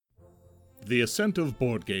The Ascent of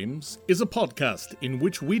Board Games is a podcast in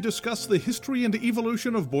which we discuss the history and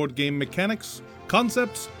evolution of board game mechanics,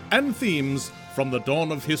 concepts, and themes from the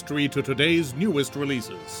dawn of history to today's newest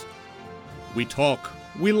releases. We talk,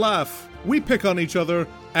 we laugh, we pick on each other,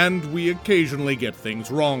 and we occasionally get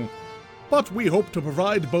things wrong. But we hope to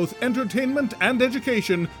provide both entertainment and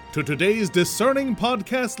education to today's discerning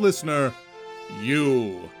podcast listener,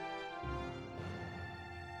 you.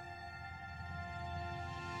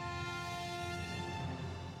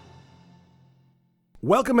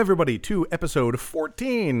 Welcome, everybody, to episode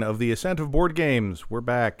 14 of The Ascent of Board Games. We're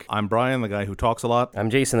back. I'm Brian, the guy who talks a lot. I'm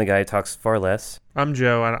Jason, the guy who talks far less. I'm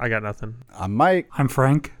Joe. I got nothing. I'm Mike. I'm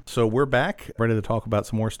Frank. So we're back, ready to talk about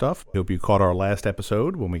some more stuff. Hope you caught our last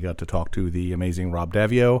episode when we got to talk to the amazing Rob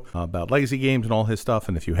Davio about legacy games and all his stuff.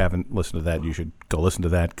 And if you haven't listened to that, you should go listen to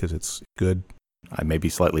that because it's good. I may be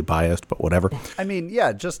slightly biased, but whatever. I mean,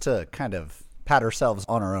 yeah, just to kind of pat ourselves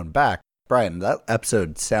on our own back. Brian, that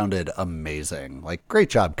episode sounded amazing. Like, great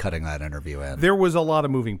job cutting that interview in. There was a lot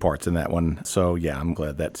of moving parts in that one. So, yeah, I'm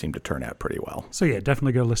glad that seemed to turn out pretty well. So, yeah,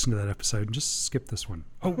 definitely go listen to that episode and just skip this one.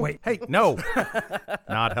 Oh, wait. Hey, no.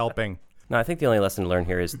 Not helping. No, I think the only lesson to learn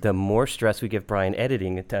here is the more stress we give Brian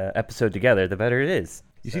editing an episode together, the better it is.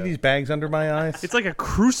 You see these bags under my eyes? It's like a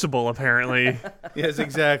crucible, apparently. Yes,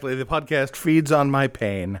 exactly. The podcast feeds on my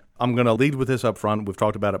pain. I'm going to lead with this up front. We've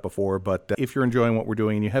talked about it before, but if you're enjoying what we're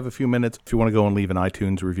doing and you have a few minutes, if you want to go and leave an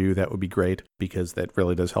iTunes review, that would be great because that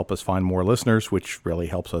really does help us find more listeners, which really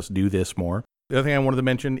helps us do this more. The other thing I wanted to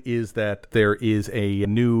mention is that there is a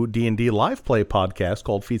new D&D live play podcast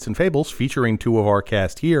called Feats and Fables featuring two of our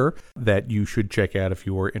cast here that you should check out if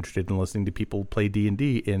you are interested in listening to people play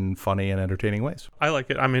D&D in funny and entertaining ways. I like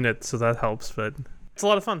it. I'm in it, so that helps, but it's a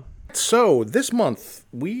lot of fun. So, this month,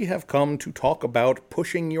 we have come to talk about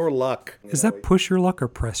pushing your luck. Is that push your luck or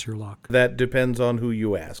press your luck? That depends on who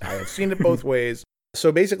you ask. I have seen it both ways.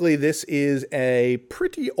 So basically, this is a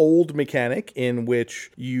pretty old mechanic in which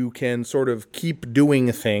you can sort of keep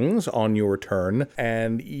doing things on your turn,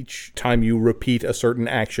 and each time you repeat a certain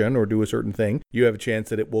action or do a certain thing, you have a chance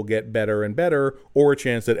that it will get better and better, or a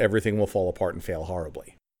chance that everything will fall apart and fail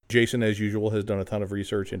horribly. Jason, as usual, has done a ton of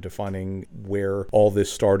research into finding where all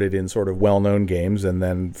this started in sort of well-known games, and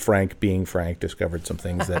then Frank, being Frank, discovered some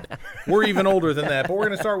things that were even older than that. But we're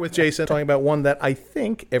going to start with Jason talking about one that I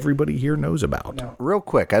think everybody here knows about. Now, real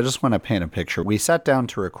quick, I just want to paint a picture. We sat down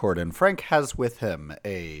to record, and Frank has with him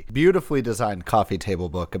a beautifully designed coffee table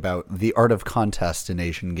book about the art of contest in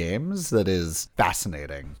Asian games that is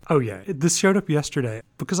fascinating. Oh, yeah. This showed up yesterday.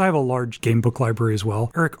 Because I have a large game book library as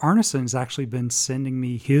well, Eric Arneson has actually been sending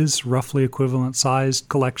me his roughly equivalent sized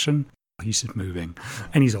collection. He's just moving,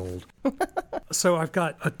 and he's old. So I've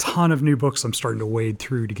got a ton of new books I'm starting to wade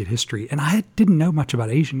through to get history, and I didn't know much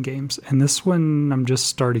about Asian games, and this one I'm just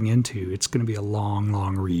starting into. It's going to be a long,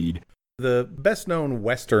 long read. The best-known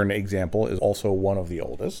Western example is also one of the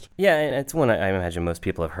oldest. Yeah, and it's one I imagine most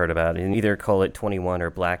people have heard about. And either call it 21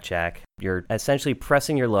 or blackjack. You're essentially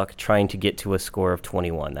pressing your luck trying to get to a score of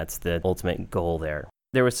 21. That's the ultimate goal there.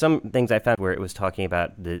 There were some things I found where it was talking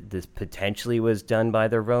about this potentially was done by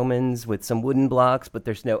the Romans with some wooden blocks, but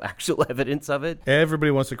there's no actual evidence of it.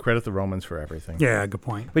 Everybody wants to credit the Romans for everything. Yeah, good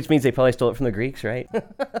point. Which means they probably stole it from the Greeks, right?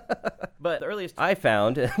 But the earliest I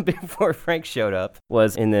found, before Frank showed up,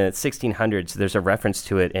 was in the 1600s. There's a reference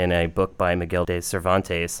to it in a book by Miguel de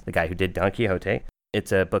Cervantes, the guy who did Don Quixote.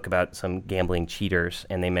 It's a book about some gambling cheaters,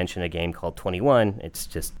 and they mention a game called 21. It's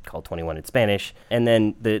just called 21 in Spanish. And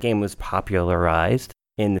then the game was popularized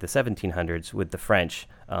in the 1700s with the French,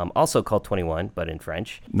 also called 21, but in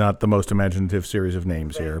French. Not the most imaginative series of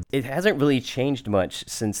names here. It hasn't really changed much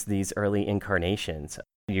since these early incarnations.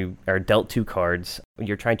 You are dealt two cards.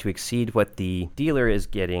 You're trying to exceed what the dealer is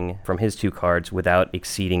getting from his two cards without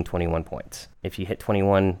exceeding 21 points. If you hit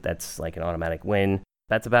 21, that's like an automatic win.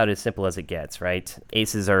 That's about as simple as it gets, right?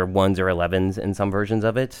 Aces are 1s or 11s in some versions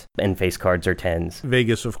of it, and face cards are 10s.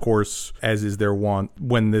 Vegas, of course, as is their wont,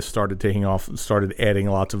 when this started taking off, started adding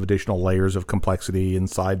lots of additional layers of complexity and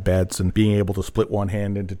side bets and being able to split one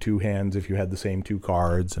hand into two hands if you had the same two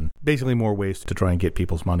cards, and basically more ways to try and get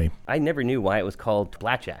people's money. I never knew why it was called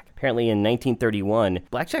blackjack. Apparently in 1931,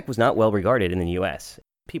 blackjack was not well regarded in the U.S.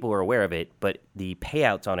 People were aware of it, but the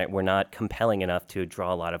payouts on it were not compelling enough to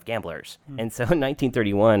draw a lot of gamblers. And so in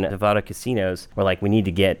 1931, Nevada casinos were like, we need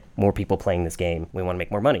to get more people playing this game. We want to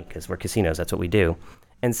make more money because we're casinos. That's what we do.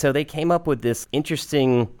 And so they came up with this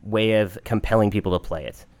interesting way of compelling people to play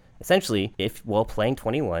it. Essentially, if while playing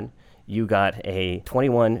 21, you got a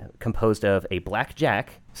 21 composed of a black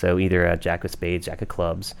jack, so either a jack of spades, jack of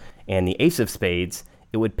clubs, and the ace of spades,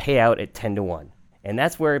 it would pay out at 10 to 1. And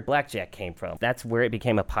that's where blackjack came from. That's where it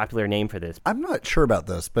became a popular name for this. I'm not sure about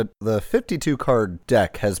this, but the 52 card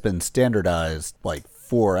deck has been standardized like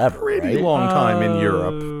forever, Pretty right? long time in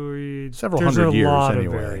Europe. Several hundred years,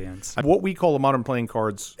 anyway. What we call the modern playing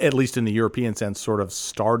cards, at least in the European sense, sort of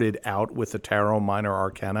started out with the Tarot Minor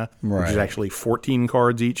Arcana, which is actually 14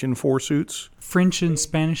 cards each in 4 suits. French and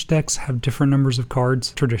Spanish decks have different numbers of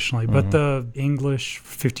cards traditionally, but the English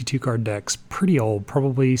 52 card deck's pretty old,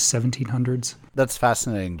 probably 1700s. That's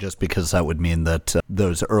fascinating just because that would mean that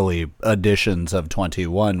those early editions of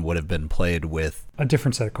 21 would have been played with A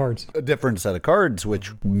different set of cards. a different set of cards,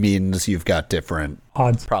 which means you've got different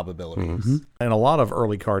Odds. probabilities. In a lot of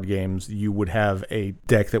early card games, you would have a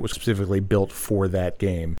deck that was specifically built for that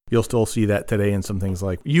game. You'll still see that today in some things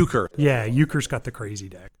like Euchre. Yeah, Euchre's got the crazy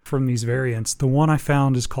deck. From these variants, the one I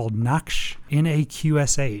found is called Naksh,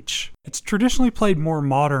 N-A-Q-S-H. It's traditionally played more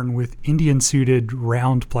modern with Indian-suited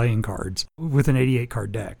round playing cards with an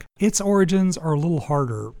 88-card deck. Its origins are a little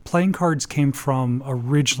harder. Playing cards came from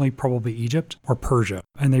originally probably Egypt or Persia,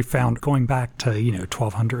 and they found going back to,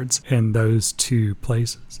 1200s in those two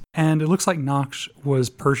places. And it looks like Naksh was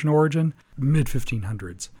Persian origin,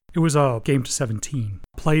 mid-1500s. It was a game to 17,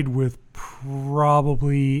 played with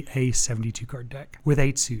probably a 72-card deck with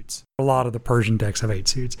 8 suits. A lot of the Persian decks have 8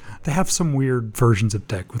 suits. They have some weird versions of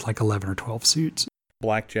deck with like 11 or 12 suits.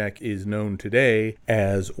 Blackjack is known today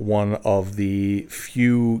as one of the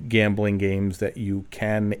few gambling games that you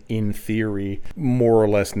can, in theory, more or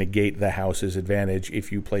less negate the house's advantage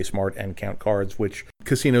if you play smart and count cards, which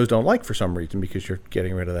casinos don't like for some reason because you're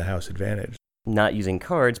getting rid of the house advantage. Not using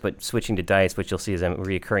cards, but switching to dice, which you'll see as a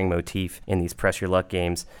recurring motif in these Press Your Luck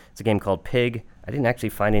games. It's a game called Pig. I didn't actually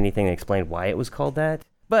find anything that explained why it was called that,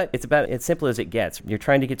 but it's about as simple as it gets. You're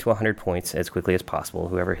trying to get to 100 points as quickly as possible.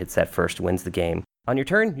 Whoever hits that first wins the game. On your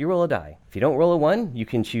turn, you roll a die. If you don't roll a 1, you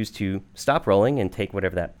can choose to stop rolling and take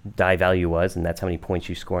whatever that die value was, and that's how many points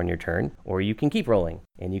you score on your turn, or you can keep rolling.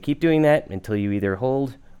 And you keep doing that until you either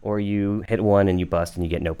hold or you hit 1 and you bust and you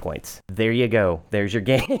get no points. There you go. There's your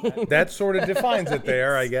game. That sort of defines it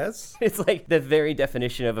there, I guess. It's like the very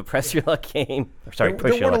definition of a Press Your Luck game. Sorry,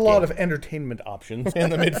 Push There Your weren't Luck a lot game. of entertainment options in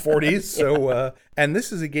the mid-40s. So, and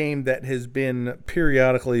this is a game that has been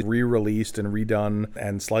periodically re-released and redone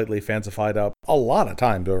and slightly fancified up a lot of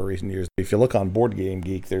times over recent years. If you look on Board Game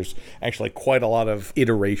Geek, there's actually quite a lot of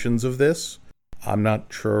iterations of this. I'm not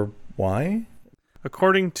sure why.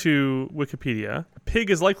 According to Wikipedia,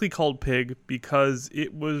 Pig is likely called Pig because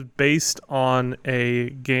it was based on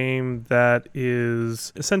a game that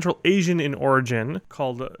is Central Asian in origin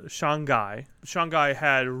called Shanghai. Shanghai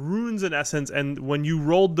had runes in essence, and when you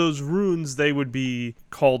rolled those runes, they would be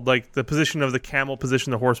called like the position of the camel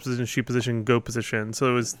position, the horse position, sheep position, goat position.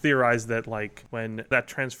 So it was theorized that like when that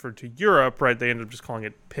transferred to Europe, right, they ended up just calling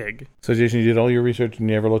it Pig. So, Jason, you did all your research and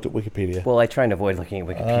you never looked at Wikipedia. Well, I try and avoid looking at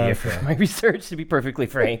Wikipedia for my research, to be perfectly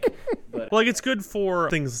frank. Well, like it's good for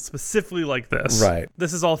things specifically like this. Right.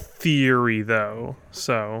 This is all theory, though,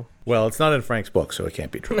 so... Well, it's not in Frank's book, so it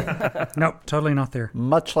can't be true. Nope, totally not there.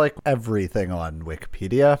 Much like everything on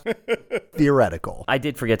Wikipedia, theoretical. I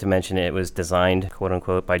did forget to mention it was designed,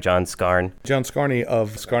 quote-unquote, by John Scarn. John Scarney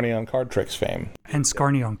of Scarney on Card Tricks fame. And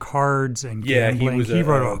Scarney on cards and Yeah, gambling. he was He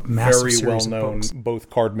wrote a massive very series of well-known books. both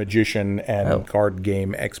card magician and card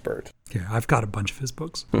game expert. Yeah, I've got a bunch of his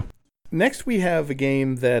books. Next, we have a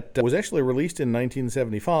game that was actually released in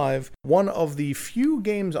 1975. One of the few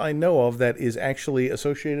games I know of that is actually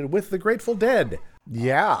associated with the Grateful Dead,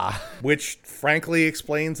 Yeah. which frankly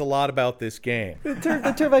explains a lot about this game.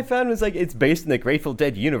 The term I found was like, it's based in the Grateful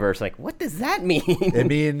Dead universe. Like, what does that mean? It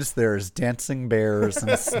means there's dancing bears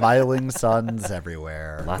and smiling suns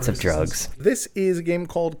everywhere. Lots of drugs. This is a game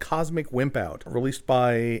called Cosmic Wimp Out, released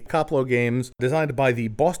by Coplo Games, designed by the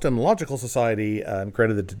Boston Logical Society, and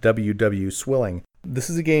credited to W.W. Swilling. This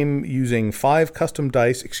is a game using 5 custom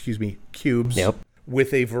dice, cubes. Yep.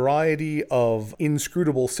 With a variety of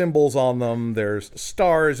inscrutable symbols on them. There's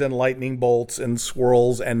stars and lightning bolts and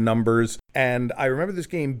swirls and numbers. And I remember this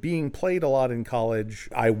game being played a lot in college.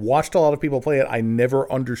 I watched a lot of people play it. I never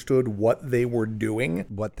understood what they were doing.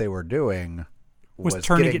 What they were doing Was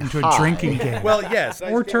turning it getting into high. a drinking game. Well, yes.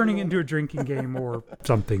 or turning it into a drinking game or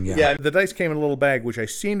something, yeah. Yeah, the dice came in a little bag, which I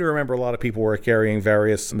seem to remember a lot of people were carrying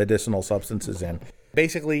various medicinal substances in.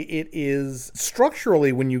 Basically, it is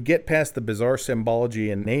structurally, when you get past the bizarre symbology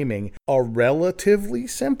and naming, a relatively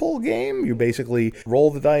simple game. You basically roll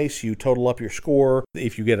the dice, you total up your score.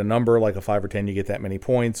 If you get a number like a 5 or 10, you get that many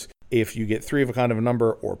points. If you get 3 of a kind of a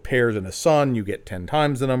number or pairs and a sun, you get 10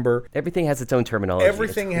 times the number. Everything has its own terminology.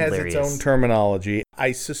 Everything It's has its hilarious. own terminology.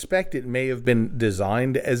 I suspect it may have been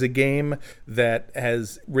designed as a game that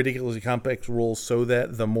has ridiculously complex rules so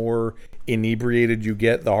that the more inebriated you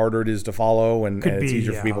get, the harder it is to follow, and it's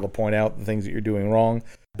easier for people to point out the things that you're doing wrong.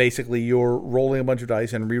 Basically, you're rolling a bunch of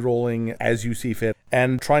dice and re-rolling as you see fit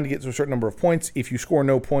and trying to get to a certain number of points. If you score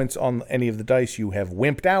no points on any of the dice, you have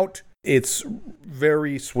wimped out. It's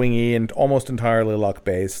very swingy and almost entirely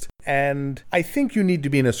luck-based. And I think you need to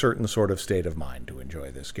be in a certain sort of state of mind to enjoy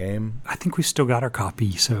this game. I think we still got our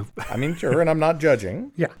copy, so... I mean, sure, and I'm not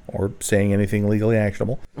judging. Yeah. Or saying anything legally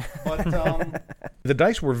actionable. But the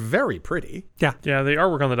dice were very pretty. Yeah. Yeah, the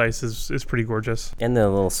artwork on the dice is pretty gorgeous. And the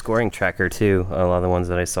little scoring tracker, too. A lot of the ones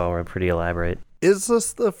that I saw were pretty elaborate. Is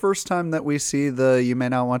this the first time that we see the you may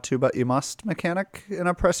not want to, but you must mechanic in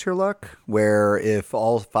a Press Your Luck? Where if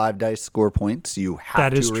all 5 dice score points, you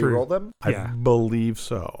have to reroll them? Yeah. I believe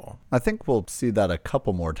so. I think we'll see that a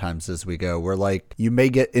couple more times as we go, where like you may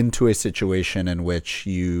get into a situation in which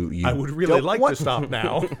you I would really don't like want to stop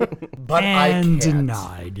now. but I And can't.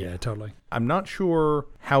 denied. Yeah, totally. I'm not sure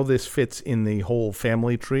how this fits in the whole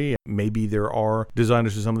family tree. Maybe there are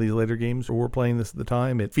designers of some of these later games who were playing this at the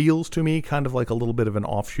time. It feels to me kind of like a little bit of an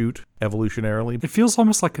offshoot evolutionarily. It feels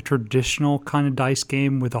almost like a traditional kind of dice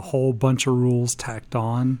game with a whole bunch of rules tacked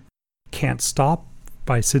on. Can't Stop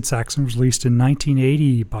by Sid Sackson was released in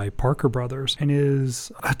 1980 by Parker Brothers and is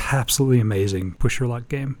an absolutely amazing push your luck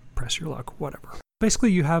game, press your luck, whatever.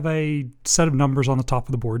 Basically, you have a set of numbers on the top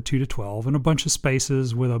of the board, 2 to 12, and a bunch of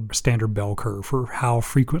spaces with a standard bell curve for how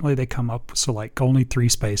frequently they come up. So like only 3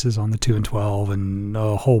 spaces on the 2 and 12 and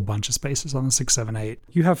a whole bunch of spaces on the 6, 7, 8.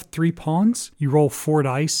 You have 3 pawns. You roll 4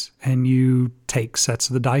 dice and you take sets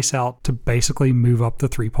of the dice out to basically move up the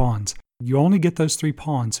 3 pawns. You only get those 3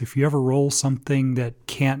 pawns. So if you ever roll something that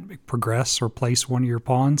can't progress or place one of your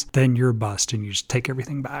pawns, then you're a bust and you just take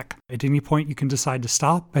everything back. At any point, you can decide to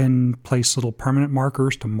stop and place little permanent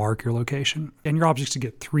markers to mark your location. And your object's to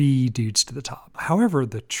get 3 dudes to the top. However,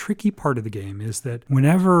 the tricky part of the game is that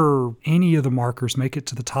whenever any of the markers make it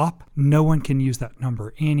to the top, no one can use that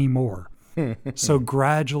number anymore. So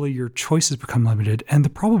gradually your choices become limited, and the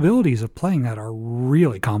probabilities of playing that are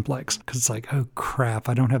really complex because it's like, oh crap,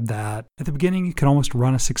 I don't have that. At the beginning, you can almost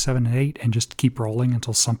run a 6, 7, and 8 and just keep rolling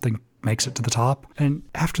until something makes it to the top. And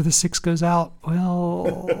after the 6 goes out,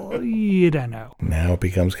 well, you don't know. Now it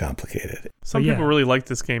becomes complicated. Some people really like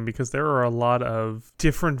this game because there are a lot of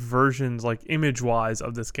different versions, like image-wise,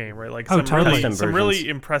 of this game, right? Like totally. some really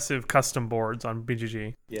impressive custom boards on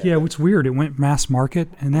BGG. Yeah, what's weird, it went mass market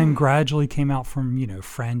and then gradually came out from,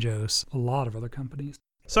 Franjos, a lot of other companies.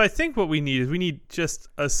 So I think what we need just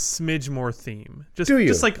a smidge more theme. Do you?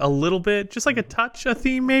 Just like a little bit, just like a touch of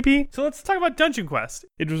theme maybe. So let's talk about Dungeon Quest.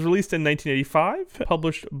 It was released in 1985,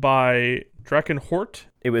 published by Drakenhort.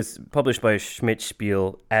 It was published by Schmidt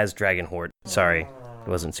Spiel as Dragonhort. Sorry, it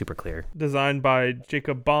wasn't super clear. Designed by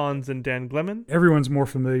Jacob Bonds and Dan Gleman. Everyone's more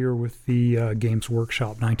familiar with the Games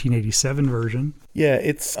Workshop 1987 version. Yeah,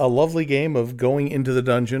 it's a lovely game of going into the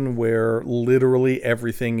dungeon where literally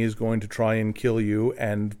everything is going to try and kill you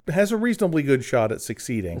and has a reasonably good shot at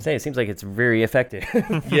succeeding. It seems like it's very effective.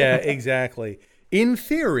 Yeah, exactly. In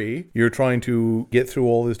theory, you're trying to get through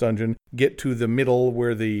all this dungeon, get to the middle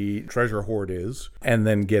where the treasure hoard is, and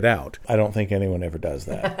then get out. I don't think anyone ever does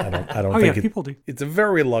that. I don't think people do. It's a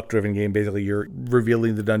very luck-driven game. Basically, you're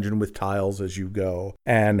revealing the dungeon with tiles as you go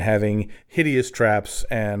and having hideous traps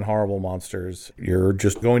and horrible monsters. You're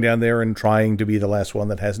just going down there and trying to be the last one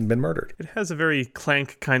that hasn't been murdered. It has a very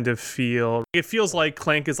Clank kind of feel. It feels like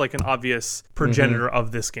Clank is like an obvious progenitor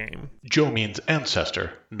of this game. Joe means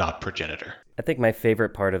ancestor, not progenitor. I think my favorite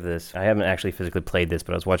part of this, I haven't actually physically played this,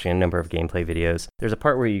 but I was watching a number of gameplay videos. There's a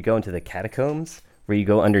part where you go into the catacombs, where you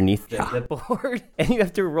go underneath the board, and you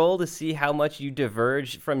have to roll to see how much you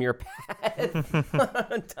diverge from your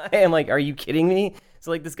path. I'm like, are you kidding me?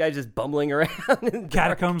 So like this guy's just bumbling around in the dark.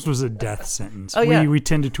 Catacombs was a death sentence. Oh, yeah. We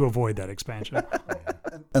tended to avoid that expansion.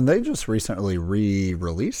 And they just recently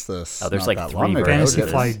re-released this. Oh, there's not like that 3 long ago. versions.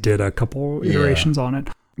 Fantasy Flight did a couple iterations on it.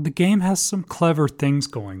 The game has some clever things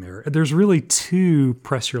going there. There's really 2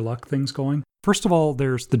 press your luck things going. First of all,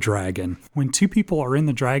 there's the dragon. When 2 people are in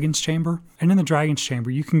the dragon's chamber, and in the dragon's chamber,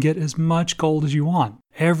 you can get as much gold as you want.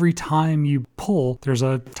 Every time you pull, there's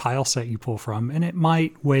a tile set you pull from, and it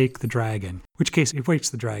might wake the dragon. In which case, if it wakes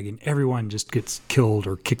the dragon, everyone just gets killed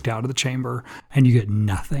or kicked out of the chamber, and you get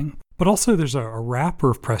nothing. But also there's a wrapper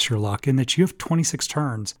of press your luck in that you have 26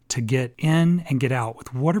 turns to get in and get out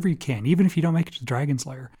with whatever you can, even if you don't make it to the Dragon's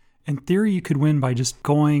Lair. In theory, you could win by just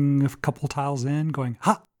going a couple tiles in, going,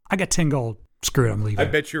 ha, I got 10 gold. screw it, I'm leaving. I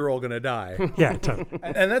bet you're all going to die. Yeah, totally.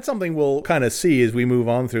 And that's something we'll kind of see as we move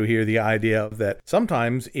on through here, the idea of that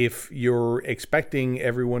sometimes if you're expecting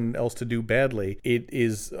everyone else to do badly, it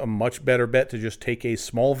is a much better bet to just take a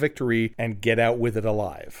small victory and get out with it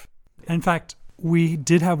alive. In fact, we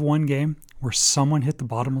did have one game where someone hit the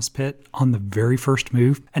bottomless pit on the very first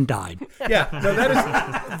move and died. Yeah, no,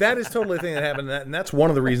 that is totally a thing that happened, and that's one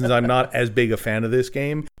of the reasons I'm not as big a fan of this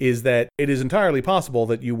game, is that it is entirely possible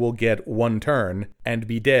that you will get one turn and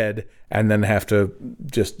be dead and then have to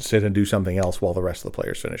just sit and do something else while the rest of the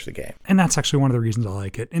players finish the game. And that's actually one of the reasons I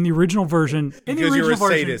like it. In the original version, Because you're a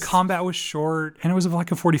sadist. combat was short and it was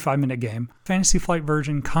like a 45-minute game. Fantasy Flight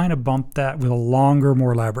version kind of bumped that with a longer,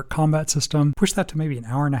 more elaborate combat system. Pushed that to maybe an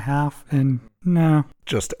hour and a half, and no.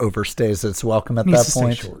 Just overstays its welcome at Needs that to stay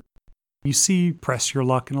point. short. You see Press Your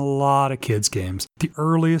Luck in a lot of kids' games. The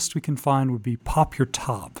earliest we can find would be Pop Your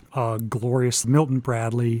Top, a glorious Milton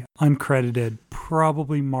Bradley, uncredited,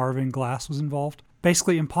 probably Marvin Glass was involved.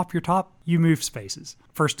 Basically, in Pop Your Top, you move spaces.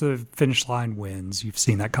 First to the finish line wins. You've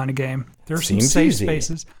seen that kind of game. There are some Seems safe easy.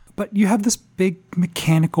 spaces, but you have this big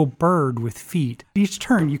mechanical bird with feet. Each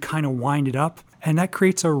turn, you kind of wind it up, and that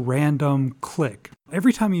creates a random click.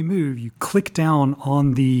 Every time you move, you click down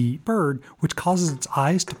on the bird, which causes its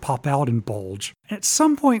eyes to pop out and bulge. And at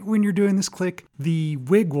some point when you're doing this click, the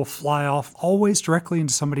wig will fly off always directly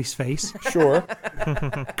into somebody's face, Sure.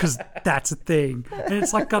 because that's a thing. And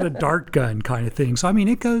it's like got a dart gun kind of thing. So, I mean,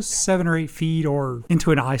 it goes 7 or 8 feet or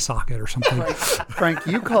into an eye socket or something. Frank,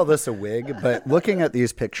 you call this a wig, but looking at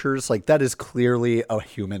these pictures, like that is clearly a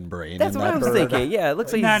human brain. That's in what that I was bird. thinking. Yeah, it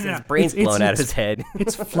looks like No, his no. brain's It's- blown out of it's- his head.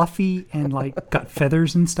 It's fluffy and like got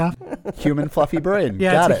feathers and stuff. Human fluffy brain.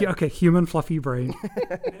 Yeah, Got it's it. okay, human fluffy brain.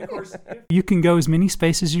 And of course, you can go as many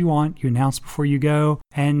spaces as you want. You announce before you go,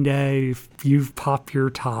 and if you pop your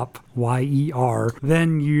top, YER,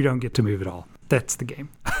 then you don't get to move at all. That's the game.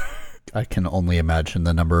 I can only imagine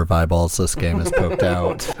the number of eyeballs this game has poked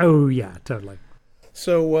out. Oh, yeah, totally.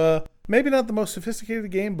 So, maybe not the most sophisticated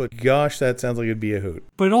game, but gosh, that sounds like it'd be a hoot.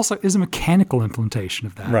 But it also is a mechanical implementation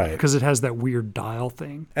of that. Right. Because it has that weird dial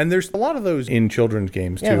thing. And there's a lot of those in children's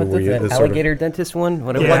games, too. Yeah, what's where you that this sort of- alligator dentist one?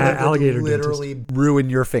 Whatever. Yeah, One that would alligator literally ruin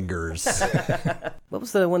your fingers. What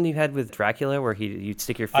was the one you had with Dracula where you'd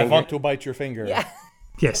stick your I finger? want to bite your finger. Yeah,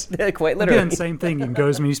 Yes. quite Again, literally. same thing. You can go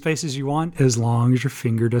as many spaces as you want as long as your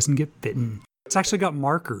finger doesn't get bitten. It's actually got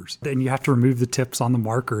markers, and you have to remove the tips on the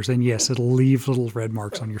markers. And yes, it'll leave little red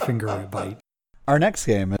marks on your finger when you bite. Our next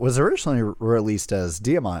game was originally released as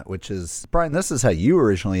Diamant, which is, Brian, this is how you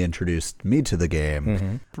originally introduced me to the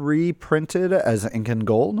game. Reprinted as Ink and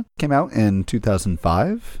Gold. Came out in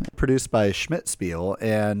 2005. Produced by Schmidt Spiel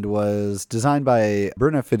and was designed by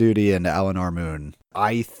Bruno Feduti and Alan Armoon.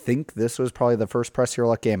 I think this was probably the first Press Your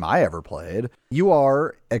Luck game I ever played. You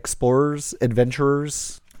are explorers,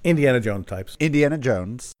 adventurers, Indiana Jones types. Indiana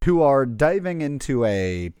Jones, who are diving into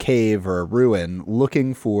a cave or a ruin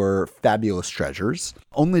looking for fabulous treasures,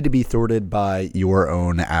 only to be thwarted by your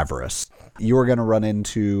own avarice. You're going to run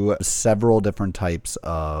into several different types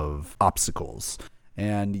of obstacles,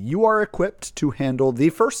 and you are equipped to handle the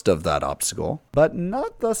first of that obstacle, but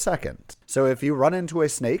not the second. So if you run into a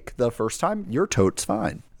snake the first time, your tote's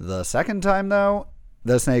fine. The second time, though,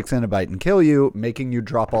 the snake's going to bite and kill you, making you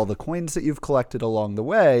drop all the coins that you've collected along the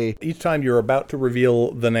way. Each time you're about to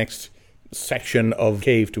reveal the next section of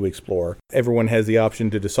cave to explore, everyone has the option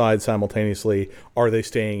to decide simultaneously, are they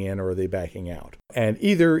staying in or are they backing out? And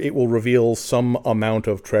either it will reveal some amount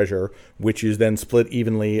of treasure, which is then split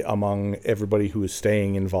evenly among everybody who is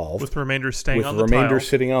staying involved, With the remainder staying with on the the remainder tile.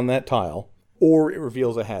 sitting on that tile, or it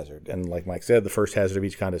reveals a hazard. And like Mike said, the first hazard of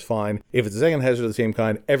each kind is fine. If it's the second hazard of the same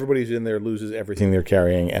kind, everybody who's in there loses everything they're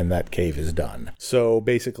carrying, and that cave is done. So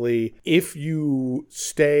basically, if you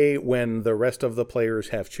stay when the rest of the players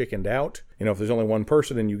have chickened out, if there's only one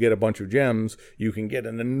person and you get a bunch of gems, you can get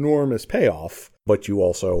an enormous payoff, but you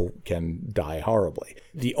also can die horribly.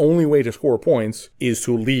 The only way to score points is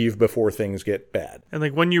to leave before things get bad. And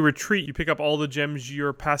like when you retreat, you pick up all the gems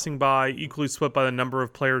you're passing by, equally split by the number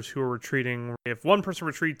of players who are retreating. If one person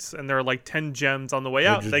retreats and there are like 10 gems on the way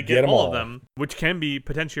out, just they get get 'em all all. of them, which can be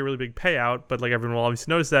potentially a really big payout. But like everyone will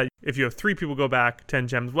obviously notice that if you have 3 people go back, 10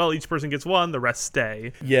 gems, well, each person gets 1, the rest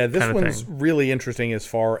stay. Yeah, this kind of one's thing. really interesting as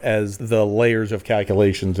far as the layers of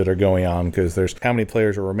calculations that are going on, because there's how many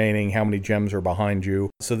players are remaining, how many gems are behind you.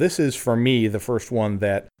 So this is, for me, the first one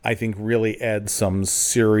that I think really adds some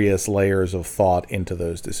serious layers of thought into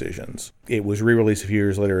those decisions. It was re-released a few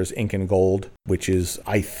years later as Ink and Gold, which is,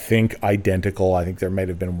 I think, identical. I think there might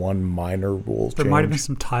have been one minor rules change. There might have been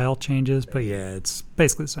some tile changes, but yeah, it's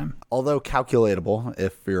basically the same. Although calculatable,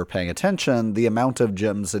 if you're paying attention, the amount of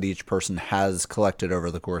gems that each person has collected over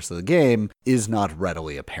the course of the game is not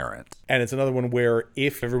readily apparent. And it's another one where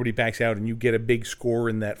if everybody backs out and you get a big score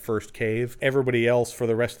in that first cave, everybody else for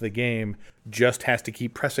the rest of the game just has to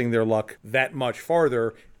keep pressing their luck that much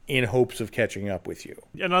farther in hopes of catching up with you.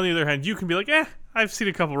 And on the other hand, you can be like, I've seen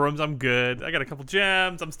a couple rooms, I'm good. I got a couple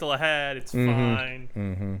gems, I'm still ahead, it's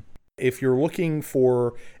fine. If you're looking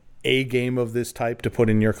for a game of this type to put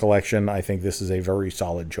in your collection, I think this is a very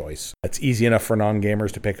solid choice. It's easy enough for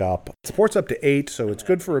non-gamers to pick up. It supports up to 8, so it's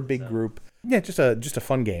good for a big group. Yeah, just a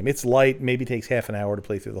fun game. It's light, maybe takes half an hour to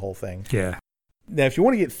play through the whole thing. Yeah. Now, if you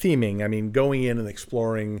want to get theming, I mean, going in and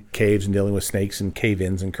exploring caves and dealing with snakes and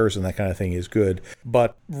cave-ins and curses and that kind of thing is good.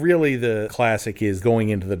 But really the classic is going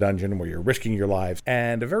into the dungeon where you're risking your lives.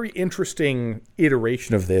 And a very interesting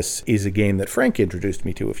iteration of this is a game that Frank introduced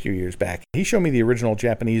me to a few years back. He showed me the original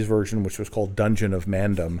Japanese version, which was called Dungeon of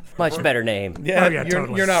Mandom. Much better name. Yeah,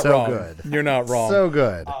 totally. You're not So wrong. good. You're not wrong. So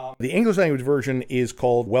good. The English language version is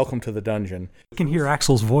called Welcome to the Dungeon. You can hear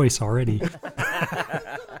Axel's voice already.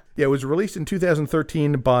 Yeah, it was released in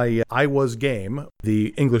 2013 by I Was Game.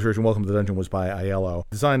 The English version, Welcome to the Dungeon, was by Aiello,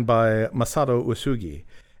 designed by Masato Usugi.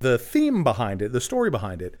 The theme behind it, the story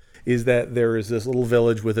behind it, is that there is this little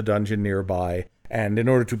village with a dungeon nearby, and in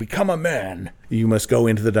order to become a man, you must go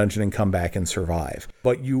into the dungeon and come back and survive.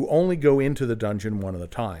 But you only go into the dungeon one at a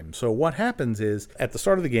time. So what happens is, at the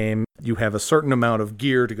start of the game, you have a certain amount of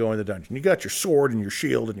gear to go in the dungeon. You got your sword and your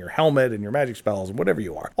shield and your helmet and your magic spells and whatever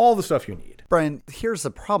you are. All the stuff you need. Brian, here's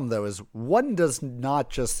the problem, though, is one does not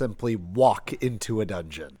just simply walk into a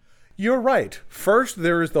dungeon. You're right. First,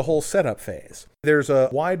 there is the whole setup phase. There's a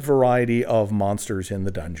wide variety of monsters in the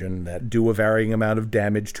dungeon that do a varying amount of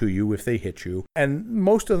damage to you if they hit you. And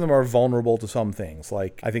most of them are vulnerable to some things.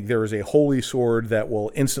 Like, I think there is a holy sword that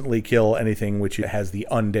will instantly kill anything which has the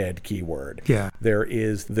undead keyword. Yeah. There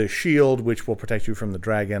is the shield, which will protect you from the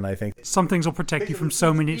dragon, I think. Some things will protect you from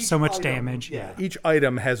so much damage. Yeah. Each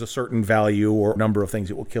item has a certain value or number of things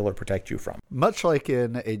it will kill or protect you from. Much like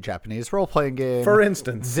in a Japanese role-playing game, For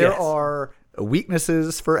instance, there yes. are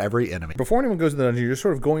weaknesses for every enemy. Before anyone goes to the dungeon, you're just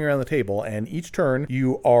sort of going around the table, and each turn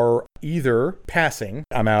you are either passing,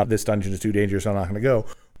 I'm out, this dungeon is too dangerous, I'm not going to go,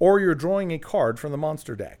 or you're drawing a card from the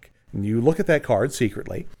monster deck. And you look at that card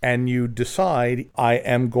secretly, and you decide, I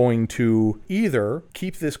am going to either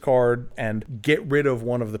keep this card and get rid of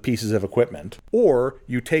one of the pieces of equipment, or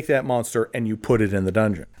you take that monster and you put it in the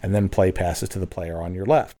dungeon, and then play passes to the player on your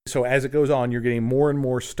left. So as it goes on, you're getting more and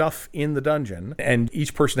more stuff in the dungeon, and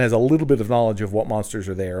each person has a little bit of knowledge of what monsters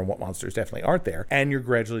are there and what monsters definitely aren't there, and you're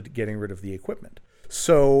gradually getting rid of the equipment.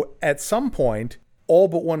 So at some point, all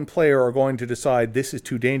but one player are going to decide this is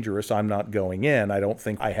too dangerous, I'm not going in, I don't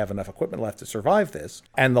think I have enough equipment left to survive this.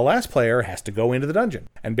 And the last player has to go into the dungeon.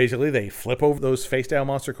 And basically they flip over those face down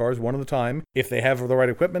monster cards one at a time. If they have the right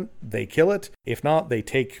equipment, they kill it. If not, they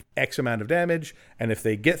take X amount of damage. And if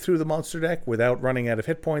they get through the monster deck without running out of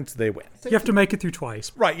hit points, they win. You have to make it through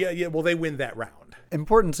twice. Right, yeah, well, they win that round.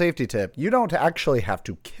 Important safety tip, you don't actually have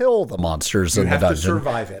to kill the monsters in the dungeon. You have to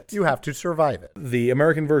survive it. You have to survive it. The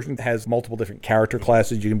American version has multiple different character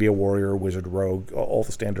classes. You can be a warrior, wizard, rogue, all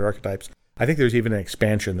the standard archetypes. I think there's even an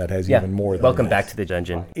expansion that has even more than Welcome that. back to the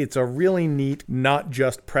dungeon. It's a really neat, not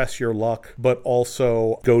just press your luck, but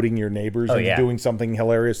also goading your neighbors into doing something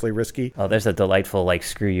hilariously risky. Oh, there's a delightful, like,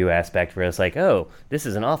 screw you aspect where it's like, oh, this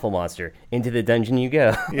is an awful monster. Into the dungeon you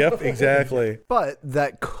go. Yep, exactly. But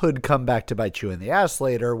that could come back to bite you in the ass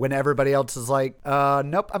later when everybody else is like,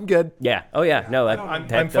 nope, I'm good. Yeah. Oh, yeah. No, I'm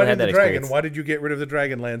don't fighting have that the dragon. experience. Why did you get rid of the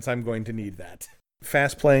Dragonlance? I'm going to need that.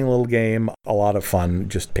 Fast-playing little game, a lot of fun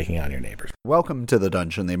just picking on your neighbors. Welcome to the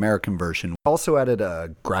Dungeon, the American version. Also added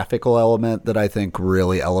a graphical element that I think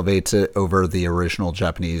really elevates it over the original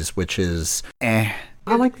Japanese, which is I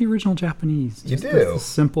like the original Japanese. You Just do? the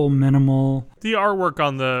simple, minimal. The artwork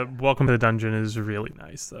on the Welcome to the Dungeon is really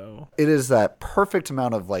nice, though. It is that perfect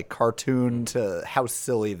amount of like cartoon to how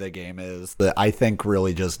silly the game is that I think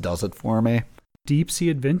really just does it for me. Deep Sea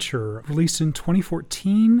Adventure, released in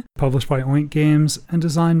 2014, published by Oink Games, and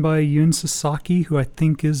designed by Yun Sasaki, who I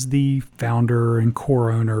think is the founder and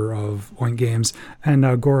core owner of Oink Games,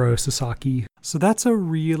 and Goro Sasaki. So that's a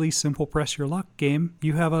really simple press your luck game.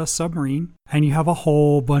 You have a submarine and you have a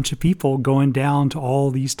whole bunch of people going down to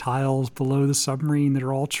all these tiles below the submarine that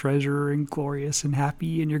are all treasure and glorious and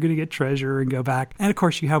happy, and you're going to get treasure and go back. And of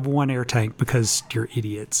course you have one air tank because you're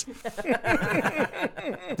idiots.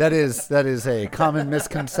 That is a common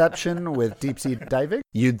misconception with deep sea diving.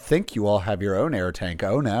 You'd think you all have your own air tank.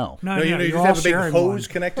 Oh no. No, you just have a big hose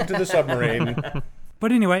connected to the submarine.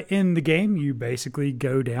 But anyway, in the game, you basically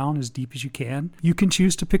go down as deep as you can. You can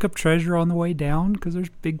choose to pick up treasure on the way down because there's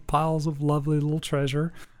big piles of lovely little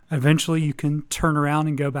treasure. Eventually, you can turn around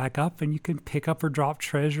and go back up, and you can pick up or drop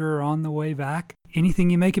treasure on the way back. Anything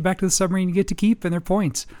you make it back to the submarine, you get to keep, and they're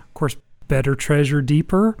points. Of course, better treasure,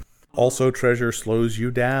 deeper. Also, treasure slows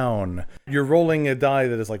you down. You're rolling a die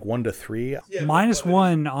that is like 1 to 3.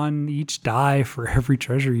 -1 on each die for every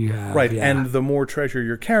treasure you have. Right, yeah. and the more treasure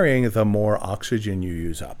you're carrying, the more oxygen you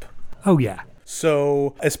use up. Oh, yeah.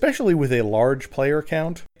 So, especially with a large player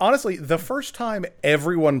count, honestly, the first time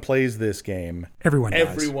everyone plays this game, Everyone dies.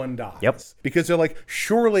 everyone dies. Yep. Because they're like,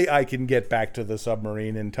 surely I can get back to the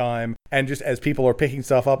submarine in time. And just as people are picking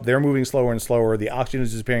stuff up, they're moving slower and slower. The oxygen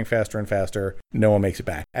is disappearing faster and faster. No one makes it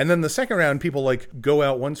back. And then the second round, people like go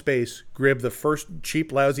out one space, grab the first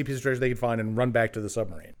cheap, lousy piece of treasure they can find, and run back to the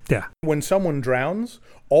submarine. Yeah. When someone drowns,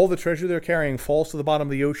 all the treasure they're carrying falls to the bottom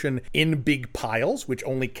of the ocean in big piles, which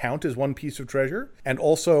only count as one piece of treasure. And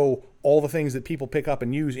also, all the things that people pick up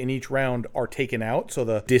and use in each round are taken out, so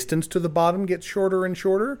the distance to the bottom gets shorter and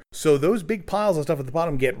shorter. So those big piles of stuff at the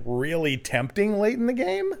bottom get really tempting late in the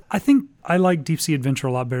game. I think I like Deep Sea Adventure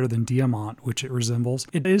a lot better than Diamant, which it resembles.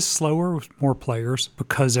 It is slower with more players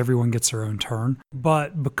because everyone gets their own turn,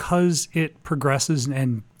 but because it progresses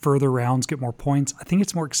and further rounds get more points, I think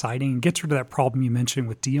it's more exciting and gets rid of that problem you mentioned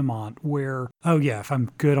with Diamant where, oh yeah, if I'm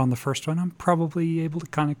good on the first one, I'm probably able to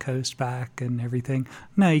kind of coast back and everything.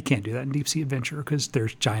 No, you can't do that in Deep Sea Adventure because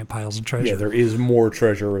there's giant piles of treasure. Yeah, there is more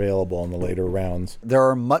treasure available in the later rounds. There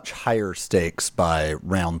are much higher stakes by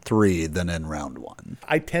round 3 than in round 1.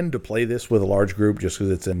 I tend to play this with a large group just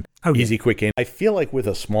because it's an easy, quick game. I feel like with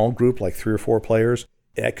a small group, like 3 or 4 players,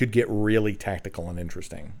 that could get really tactical and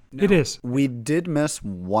interesting. It is. We did miss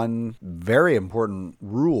one very important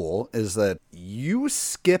rule, is that you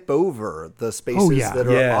skip over the spaces that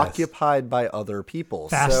are occupied by other people.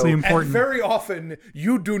 Vastly important. And very often,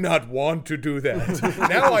 you do not want to do that.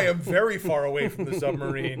 Now I am very far away from the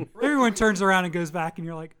submarine. Everyone turns around and goes back and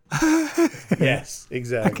you're like, Yes,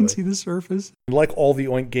 exactly. I can see the surface. Like all the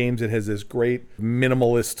Oink games, it has this great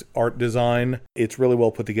minimalist art design. It's really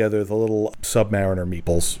well put together. The little Submariner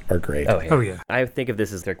meeples are great. Oh, yeah. I think of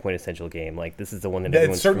this as their quintessential game. Like, this is the one that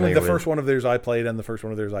everyone's It's certainly the familiar first one of theirs I played and the first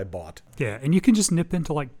one of theirs I bought. Yeah, and you can just nip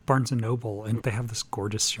into like Barnes & Noble and they have this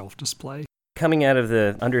gorgeous shelf display. Coming out of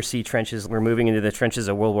the undersea trenches, we're moving into the trenches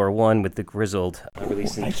of World War I with the Grizzled.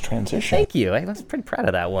 Nice transition. Thank you. I was pretty proud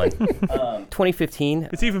of that one. 2015.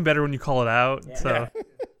 It's even better when you call it out. So.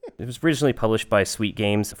 It was originally published by Sweet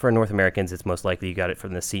Games. For North Americans, it's most likely you got it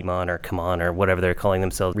from the CMON or CMON or whatever they're calling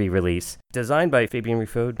themselves re-release. Designed by Fabian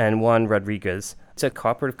Riffaud and Juan Rodriguez. It's a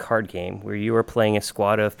cooperative card game where you are playing a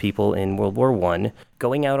squad of people in World War I,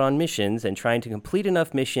 going out on missions and trying to complete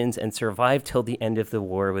enough missions and survive till the end of the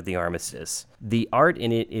war with the armistice. The art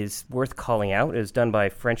in it is worth calling out. It was done by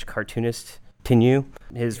French cartoonist Tinyu.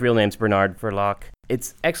 His real name's Bernard Verloc.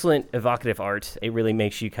 It's excellent, evocative art. It really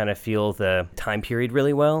makes you kind of feel the time period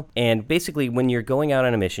really well. And basically, when you're going out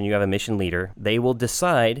on a mission, you have a mission leader. They will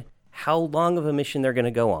decide how long of a mission they're going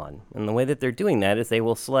to go on. And the way that they're doing that is they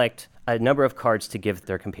will select a number of cards to give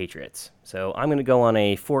their compatriots. So I'm going to go on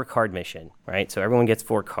a 4-card mission, right? So everyone gets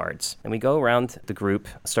 4 cards. And we go around the group,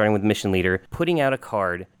 starting with the mission leader, putting out a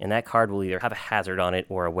card, and that card will either have a hazard on it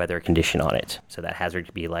or a weather condition on it. So that hazard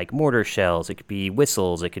could be like mortar shells, it could be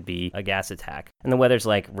whistles, it could be a gas attack. And the weather's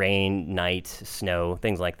like rain, night, snow,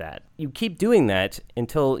 things like that. You keep doing that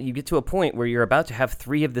until you get to a point where you're about to have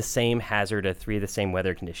 3 of the same hazard or 3 of the same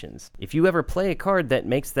weather conditions. If you ever play a card that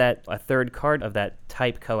makes that a 3rd card of that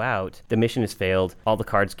type go out, the mission has failed, all the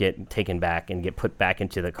cards get taken back and get put back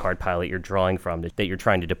into the card pile that you're drawing from, that you're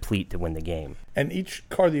trying to deplete to win the game. And each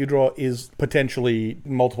card that you draw is potentially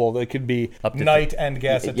multiple. It could be night and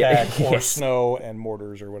gas attack or snow and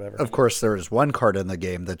mortars or whatever. Of course, there is one card in the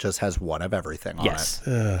game that just has one of everything on it.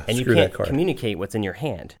 And you can't communicate what's in your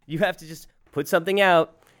hand. You have to just put something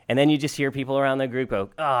out, and then you just hear people around the group go,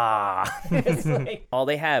 It's like, all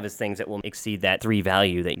they have is things that will exceed that 3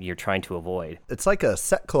 value that you're trying to avoid. It's like a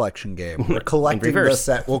set collection game where collecting the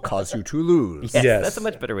set will cause you to lose. Yes, that's a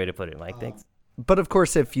much better way to put it, Mike. Thanks. But of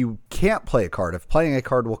course, if you can't play a card, if playing a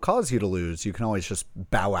card will cause you to lose, you can always just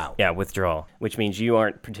bow out. Yeah, withdraw, which means you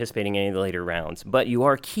aren't participating in any of the later rounds, but you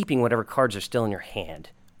are keeping whatever cards are still in your hand,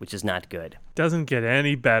 which is not good. Doesn't get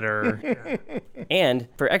any better. And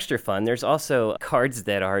for extra fun, there's also cards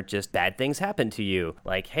that are just bad things happen to you.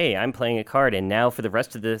 Like, hey, I'm playing a card, and now for the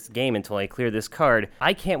rest of this game until I clear this card,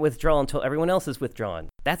 I can't withdraw until everyone else is withdrawn.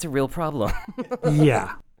 That's a real problem.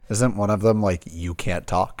 Yeah. Isn't one of them like, you can't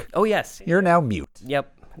talk? Oh, yes. You're now mute.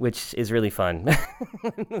 Yep, which is really fun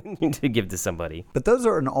to give to somebody. But those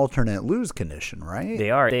are an alternate lose condition, right?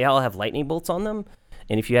 They are. They all have lightning bolts on them.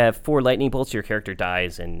 And if you have 4 lightning bolts, your character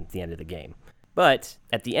dies in the end of the game. But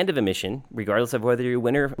at the end of a mission, regardless of whether you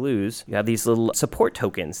win or lose, you have these little support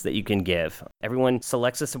tokens that you can give. Everyone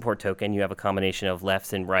selects a support token. You have a combination of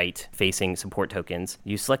left and right facing support tokens.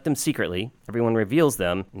 You select them secretly. Everyone reveals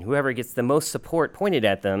them. And whoever gets the most support pointed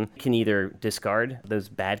at them can either discard those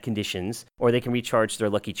bad conditions, or they can recharge their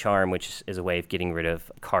lucky charm, which is a way of getting rid of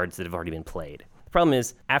cards that have already been played. The problem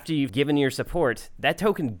is, after you've given your support, that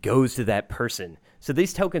token goes to that person. So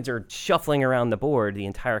these tokens are shuffling around the board the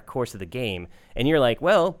entire course of the game. And you're like,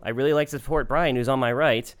 well, I really like to support Brian, who's on my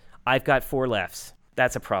right. I've got 4 lefts.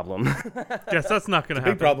 That's a problem. Yes, that's not going to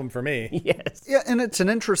happen. Big problem for me. Yes. Yeah, and it's an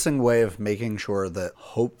interesting way of making sure that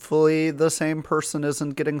hopefully the same person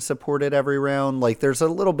isn't getting supported every round. Like, there's a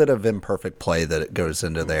little bit of imperfect play that it goes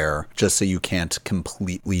into there, just so you can't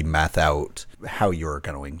completely math out how you're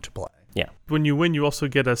going to play. Yeah. When you win, you also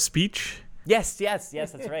get a speech. Yes, that's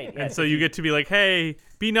right. And so you get to be like, hey,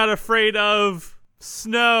 be not afraid of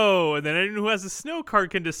snow. And then anyone who has a snow card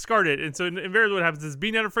can discard it. And so invariably what happens is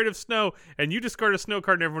be not afraid of snow, and you discard a snow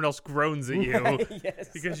card and everyone else groans at you. Yes.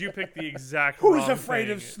 Because you picked the exact Who's wrong afraid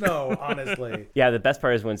thing. of snow, honestly? Yeah, the best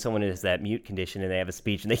part is when someone is that mute condition and they have a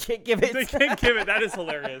speech and they can't give it. They can't give it. That is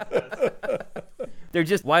hilarious. They're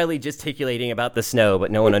just wildly gesticulating about the snow, but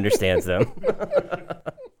no one understands them.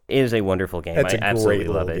 It is a wonderful game. That's I a absolutely great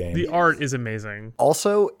love little it. game. The art is amazing.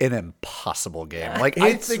 Also, an impossible game. Like,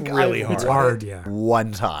 It's I think really I hard. It's hard, yeah.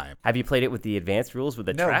 one time. Have you played it with the advanced rules with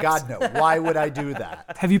the No, traps? God, no. Why would I do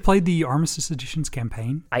that? Have you played the Armistice Editions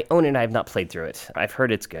campaign? I own it and I have not played through it. I've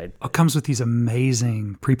heard it's good. It comes with these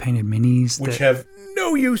amazing pre-painted minis Which that have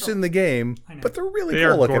no use in the game, but they're really They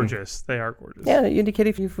cool are looking. gorgeous. They are gorgeous. Yeah, you indicate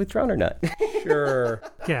if you've withdrawn or not. Sure.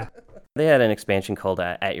 yeah. They had an expansion called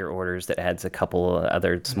At Your Orders that adds a couple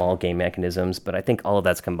other small game mechanisms, but I think all of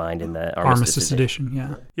that's combined in the Armistice Edition.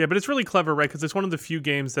 Yeah. Yeah, but it's really clever, right? Because it's one of the few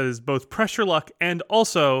games that is both pressure luck and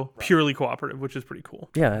also purely cooperative, which is pretty cool.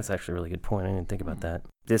 Yeah, that's actually a really good point. I didn't think about that.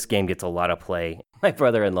 This game gets a lot of play. My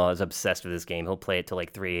brother-in-law is obsessed with this game. He'll play it till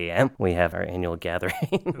like 3 a.m. We have our annual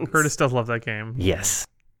gathering. Curtis does love that game. Yes.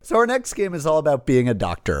 So our next game is all about being a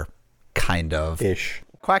doctor. Kind of. Ish.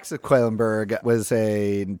 Quacks of Quedlinburg was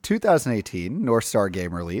a 2018 North Star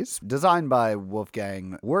game release designed by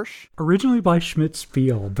Wolfgang Warsch. Originally by Schmidt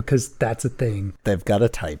Spiel, because that's a thing. They've got a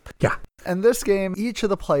type. Yeah. And this game, each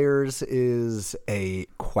of the players is a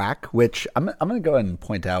quack, which I'm going to go ahead and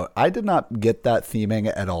point out. I did not get that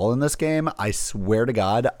theming at all in this game. I swear to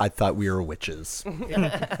God, I thought we were witches.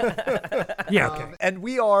 Yeah, okay. And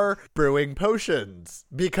we are brewing potions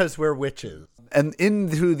because we're witches. And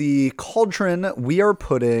into the cauldron, we are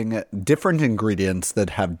putting different ingredients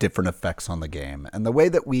that have different effects on the game. And the way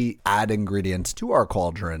that we add ingredients to our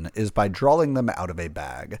cauldron is by drawing them out of a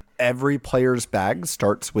bag. Every player's bag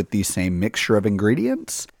starts with the same mixture of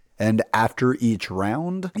ingredients. And after each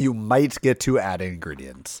round, you might get to add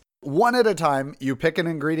ingredients. One at a time, you pick an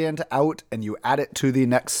ingredient out and you add it to the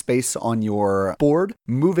next space on your board,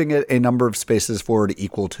 moving it a number of spaces forward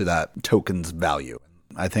equal to that token's value.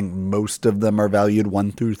 I think most of them are valued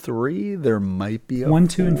 1 through 3. There might be a 1,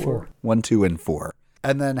 2, and 4. 1, 2, and 4.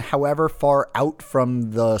 And then however far out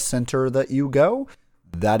from the center that you go,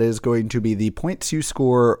 that is going to be the points you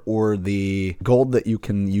score or the gold that you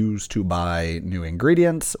can use to buy new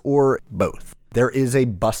ingredients, or both. There is a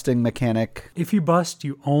busting mechanic. If you bust,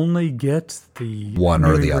 you only get the One new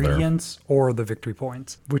or the other. ingredients or the victory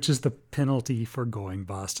points, which is the penalty for going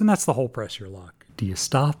bust. And that's the whole pressure luck. Do you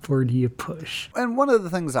stop or do you push? And one of the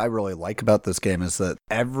things I really like about this game is that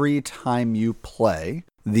every time you play,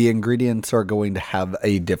 the ingredients are going to have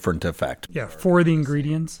a different effect. Yeah, 4 of the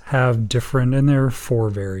ingredients have different, and there are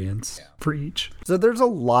 4 variants for each. So there's a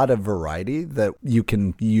lot of variety that you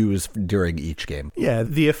can use during each game. Yeah,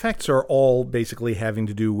 the effects are all basically having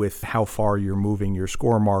to do with how far you're moving your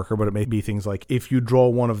score marker, but it may be things like if you draw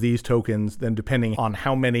one of these tokens, then depending on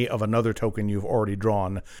how many of another token you've already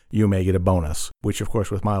drawn, you may get a bonus, which of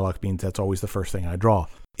course with my luck means that's always the first thing I draw.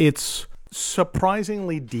 It's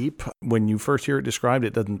surprisingly deep. When you first hear it described,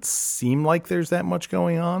 it doesn't seem like there's that much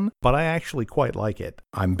going on, but I actually quite like it.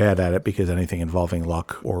 I'm bad at it because anything involving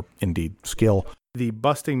luck or indeed skill. The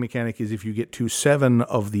busting mechanic is if you get to 7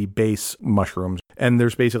 of the base mushrooms, and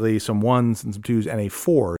there's basically some 1s and some 2s and a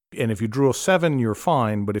 4. And if you drew a 7, you're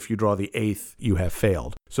fine, but if you draw the 8th, you have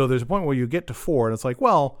failed. So there's a point where you get to 4, and it's like,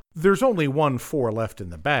 well, there's only 1 4 left in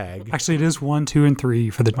the bag. Actually, it is 1, 2, and 3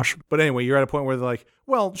 for the mushroom. But anyway, you're at a point where they're like,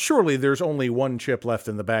 well, surely there's only 1 chip left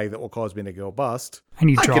in the bag that will cause me to go bust. And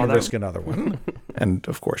you I draw can that. risk another one. And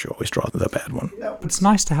of course, you always draw the bad one. It's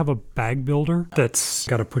nice to have a bag builder that's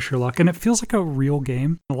got a push your luck, and it feels like a real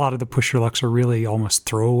game. A lot of the push your lucks are really almost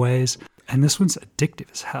throwaways, and this one's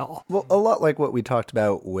addictive as hell. Well, a lot like what we talked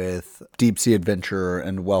about with Deep Sea Adventure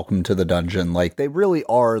and Welcome to the Dungeon. Like, they really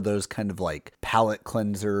are those kind of like palate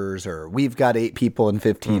cleansers, or we've got 8 people in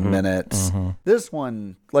 15 minutes. This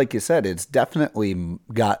one, like you said, it's definitely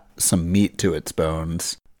got some meat to its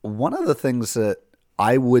bones. One of the things that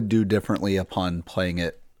I would do differently upon playing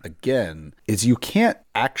it again is you can't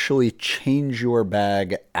actually change your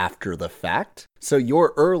bag after the fact. So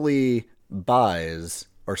your early buys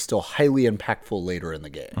are still highly impactful later in the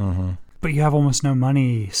game. But you have almost no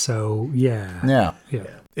money, so yeah.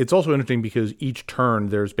 It's also interesting because each turn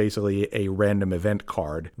there's basically a random event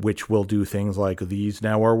card, which will do things like these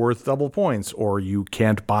now are worth double points, or you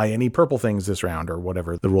can't buy any purple things this round, or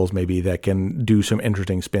whatever the rules may be that can do some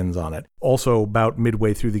interesting spins on it. Also, about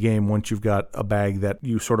midway through the game, once you've got a bag that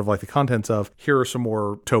you sort of like the contents of, here are some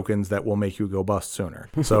more tokens that will make you go bust sooner.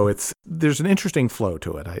 So there's an interesting flow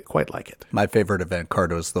to it. I quite like it. My favorite event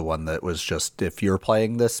card was the one that was just, if you're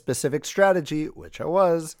playing this specific strategy, which I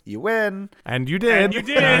was, you win. And you did.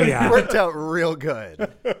 Yeah. It worked out real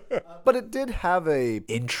good. But it did have a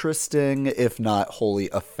interesting, if not wholly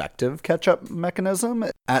effective, catch-up mechanism.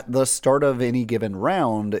 At the start of any given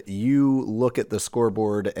round, you look at the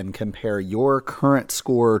scoreboard and compare your current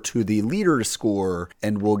score to the leader's score,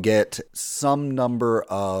 and will get some number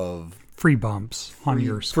of Free bumps on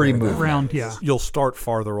your free movement round, yeah. You'll start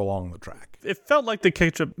farther along the track. It felt like the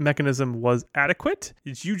catch-up mechanism was adequate.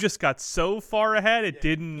 You just got so far ahead, it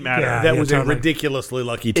didn't matter. Yeah. That was totally. a ridiculously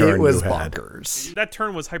lucky turn It was you had. bonkers. That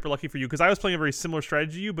turn was hyper lucky for you, because I was playing a very similar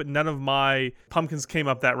strategy to you, but none of my pumpkins came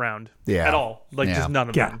up that round. Yeah. At all. Like, Yeah. just none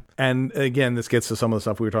of Yeah. them. And again, this gets to some of the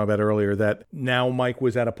stuff we were talking about earlier, that now Mike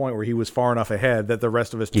was at a point where he was far enough ahead that the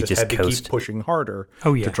rest of us just just had to coast. keep pushing harder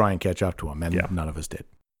Oh, yeah. to try and catch up to him, and none of us did.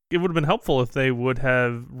 It would have been helpful if they would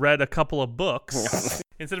have read a couple of books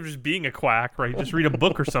instead of just being a quack, right? Just read a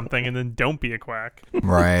book or something and then don't be a quack.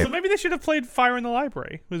 Right. So maybe they should have played Fire in the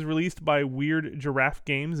Library. It was released by Weird Giraffe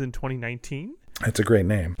Games in 2019 That's a great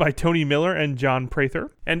name. by Tony Miller and John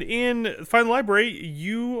Prather. And in Fire in the Library,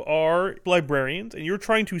 you are librarians and you're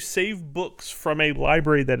trying to save books from a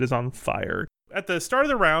library that is on fire. At the start of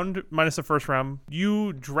the round, minus the first round,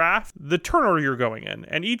 you draft the turn order you're going in.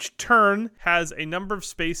 And each turn has a number of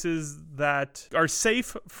spaces that are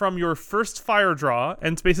safe from your first fire draw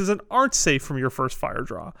and spaces that aren't safe from your first fire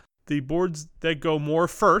draw. The boards that go more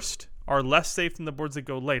first are less safe than the boards that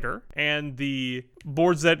go later. And the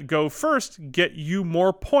boards that go first get you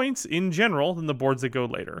more points in general than the boards that go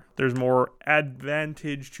later. There's more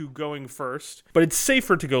advantage to going first, but it's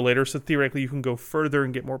safer to go later, so theoretically you can go further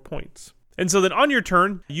and get more points. And so then on your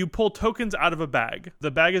turn, you pull tokens out of a bag. The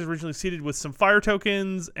bag is originally seeded with some fire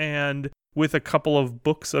tokens and with a couple of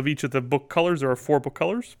books of each of the book colors. There are 4 book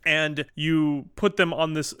colors. And you put them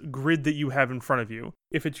on this grid that you have in front of you.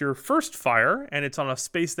 If it's your first fire and it's on a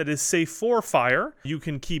space that is safe for fire, you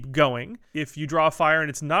can keep going. If you draw a fire and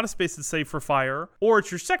it's not a space that's safe for fire, or it's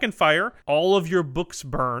your second fire, all of your books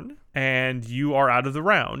burn and you are out of the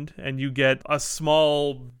round. And you get a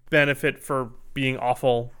small benefit for being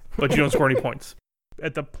awful, but you don't score any points.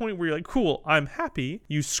 At the point where you're like, cool, I'm happy,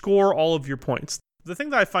 you score all of your points. The thing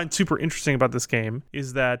that I find super interesting about this game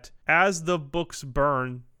is that as the books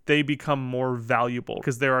burn, they become more valuable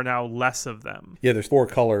because there are now less of them. Yeah, there's 4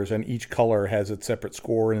 colors, and each color has its separate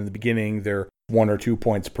score. And in the beginning, they're 1 or 2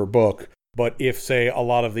 points per book. But if, say, a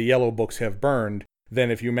lot of the yellow books have burned,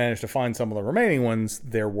 then if you manage to find some of the remaining ones,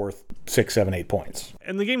 they're worth 6, 7, 8 points.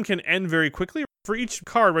 And the game can end very quickly. For each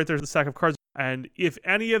card, right, there's a stack of cards. And if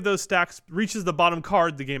any of those stacks reaches the bottom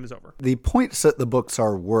card, the game is over. The points that the books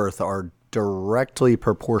are worth are directly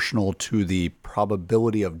proportional to the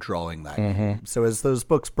probability of drawing that game. So as those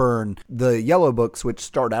books burn, the yellow books, which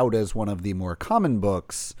start out as one of the more common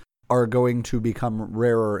books, are going to become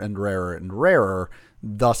rarer and rarer and rarer,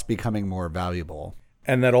 thus becoming more valuable.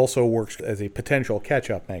 And that also works as a potential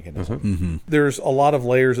catch-up mechanism. There's a lot of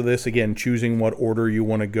layers of this. Again, choosing what order you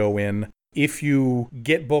want to go in. If you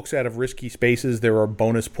get books out of risky spaces, there are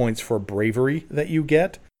bonus points for bravery that you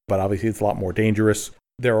get, but obviously it's a lot more dangerous.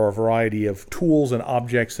 There are a variety of tools and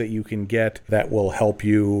objects that you can get that will help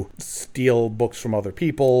you steal books from other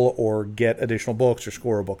people or get additional books or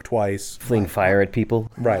score a book twice. Fling fire at people.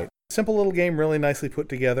 Right. Simple little game, really nicely put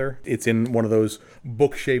together. It's in one of those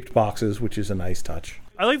book-shaped boxes, which is a nice touch.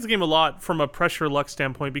 I like this game a lot from a pressure luck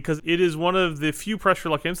standpoint because it is one of the few pressure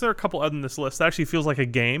luck games. There are a couple other than this list that actually feels like a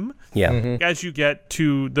game. Yeah. As you get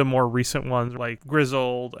to the more recent ones like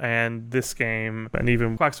Grizzled and this game and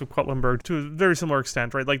even Quacks of Quedlinburg to a very similar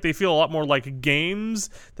extent, right? Like they feel a lot more like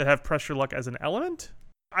games that have pressure luck as an element.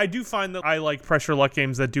 I do find that I like pressure luck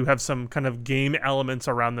games that do have some kind of game elements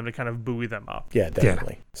around them to kind of buoy them up. Yeah,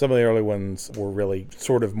 definitely. Yeah. Some of the early ones were really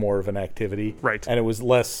sort of more of an activity. Right. And it was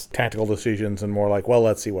less tactical decisions and more like, well,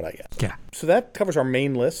 let's see what I get. Yeah. So that covers our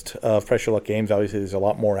main list of pressure luck games. Obviously, there's a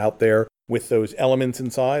lot more out there with those elements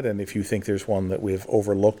inside. And if you think there's one that we've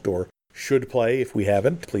overlooked or should play, if we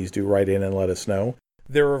haven't, please do write in and let us know.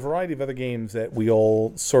 There are a variety of other games that we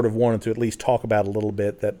all sort of wanted to at least talk about a little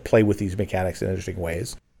bit that play with these mechanics in interesting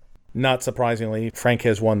ways. Not surprisingly, Frank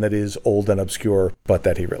has one that is old and obscure, but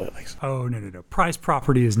that he really likes. Oh, no. Prize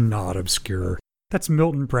Property is not obscure. That's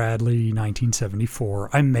Milton Bradley, 1974.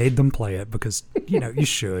 I made them play it because, you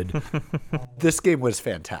should. This game was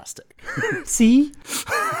fantastic. See?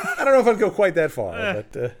 I don't know if I'd go quite that far,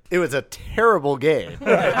 but... It was a terrible game.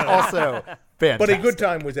 Also... Fantastic. But a good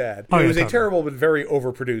time was had. It was a terrible but very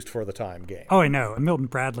overproduced for the time game. Oh, I know. Milton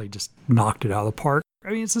Bradley just knocked it out of the park.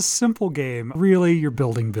 I mean, it's a simple game. Really, you're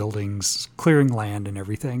building buildings, clearing land and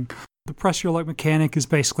everything. The pressure luck mechanic is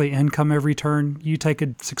basically income every turn. You take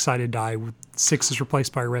a six-sided die with 6 is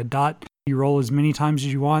replaced by a red dot. You roll as many times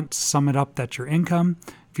as you want, sum it up, that's your income.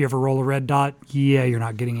 If you ever roll a red dot, you're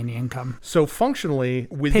not getting any income. So functionally,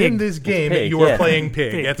 within this game, you are playing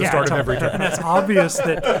Pig at the start of every turn. And it's obvious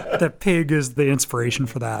that Pig is the inspiration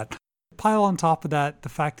for that. Pile on top of that, the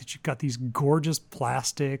fact that you've got these gorgeous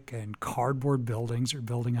plastic and cardboard buildings are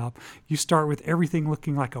building up. You start with everything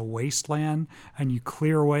looking like a wasteland, and you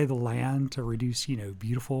clear away the land to reduce,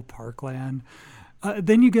 beautiful parkland.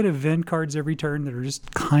 Then you get event cards every turn that are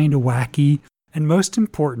just kind of wacky. And most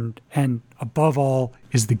important, and above all,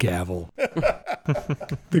 is the gavel.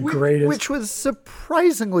 The greatest. Which was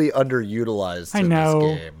surprisingly underutilized in this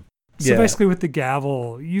game. So basically with the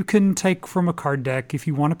gavel, you can take from a card deck, if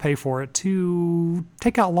you want to pay for it, to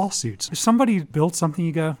take out lawsuits. If somebody built something,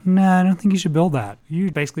 you go, nah, I don't think you should build that. You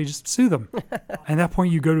basically just sue them. At that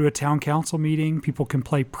point, you go to a town council meeting. People can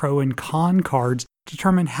play pro and con cards,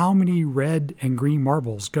 determine how many red and green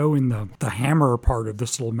marbles go in the hammer part of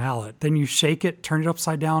this little mallet. Then you shake it, turn it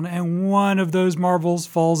upside down, and one of those marbles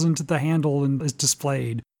falls into the handle and is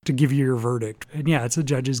displayed to give you your verdict. And it's a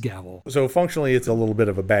judge's gavel. So functionally, it's a little bit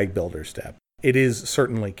of a bag builder step. It is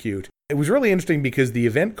certainly cute. It was really interesting because the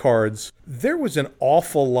event cards, there was an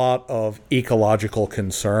awful lot of ecological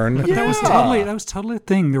concern. Yeah. That was totally a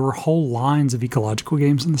thing. There were whole lines of ecological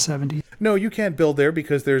games in the 70s. No, you can't build there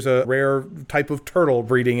because there's a rare type of turtle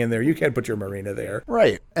breeding in there. You can't put your marina there.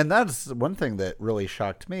 Right. And that's one thing that really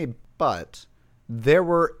shocked me. But there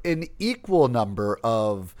were an equal number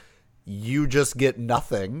of you just get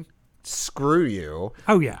nothing, screw you.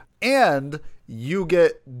 Oh, yeah. And you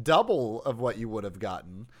get double of what you would have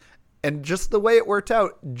gotten. And just the way it worked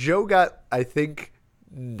out, Joe got, I think,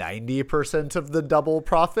 90% of the double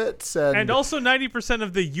profits. And also 90%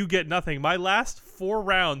 of the you get nothing. My last 4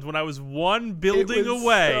 rounds, when I was one building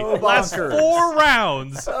away, so last 4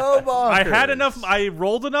 rounds, so bonkers. I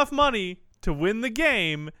rolled enough money to win the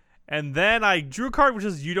game. And then I drew a card which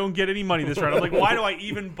says, you don't get any money this round. I'm like, why do I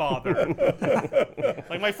even bother?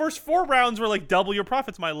 Like, my first 4 rounds were like double your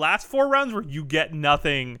profits. My last 4 rounds were you get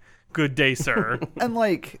nothing. Good day, sir.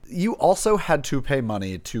 And you also had to pay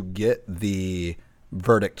money to get the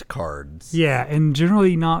verdict cards. Yeah, and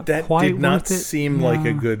generally not that quite did not worth it. seem like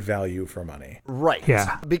a good value for money. Right.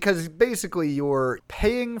 Yeah. Because basically you're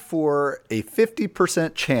paying for a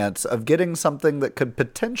 50% chance of getting something that could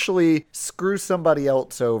potentially screw somebody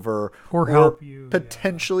else over or help you.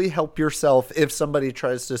 Potentially help yourself if somebody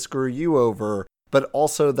tries to screw you over. But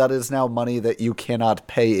also that is now money that you cannot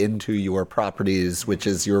pay into your properties, which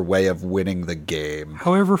is your way of winning the game.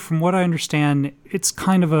 However, from what I understand, it's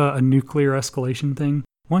kind of a nuclear escalation thing.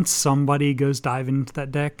 Once somebody goes diving into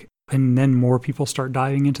that deck, and then more people start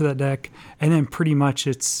diving into that deck, and then pretty much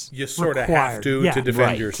it's you sort of required. have to defend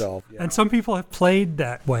right. yourself. Yeah. And some people have played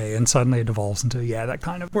that way, and suddenly it evolves into, that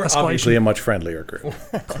kind of escalation. Obviously a much friendlier group.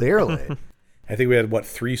 Clearly. I think we had,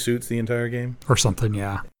 3 suits the entire game? Or something,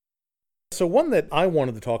 yeah. So one that I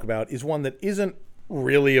wanted to talk about is one that isn't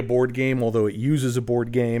really a board game, although it uses a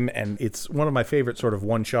board game, and it's one of my favorite sort of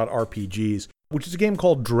one-shot RPGs, which is a game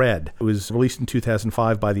called Dread. It was released in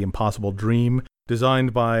 2005 by The Impossible Dream,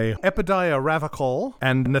 designed by Epidiah Ravachol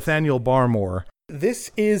and Nathaniel Barmore.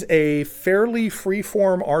 This is a fairly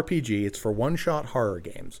free-form RPG. It's for one-shot horror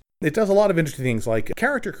games. It does a lot of interesting things like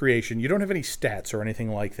character creation. You don't have any stats or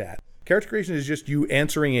anything like that. Character creation is just you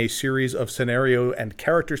answering a series of scenario and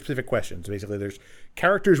character-specific questions. Basically, there's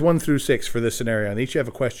characters 1 through 6 for this scenario, and each have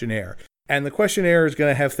a questionnaire. And the questionnaire is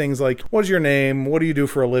going to have things like, what is your name? What do you do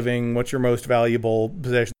for a living? What's your most valuable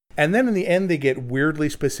possession? And then in the end, they get weirdly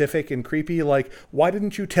specific and creepy, like, why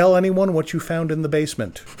didn't you tell anyone what you found in the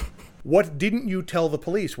basement? What didn't you tell the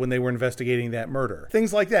police when they were investigating that murder?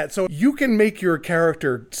 Things like that. So you can make your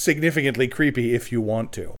character significantly creepy if you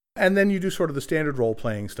want to. And then you do sort of the standard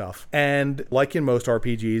role-playing stuff. And like in most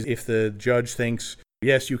RPGs, if the judge thinks,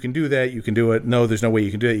 yes, you can do that, you can do it. No, there's no way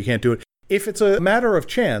you can do it, you can't do it. If it's a matter of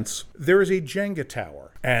chance, there is a Jenga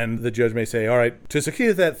tower. And the judge may say, all right, to succeed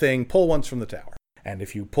at that thing, pull once from the tower. And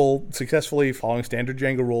if you pull successfully following standard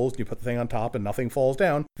Jenga rules, and you put the thing on top and nothing falls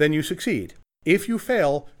down, then you succeed. If you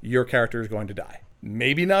fail, your character is going to die.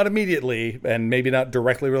 Maybe not immediately, and maybe not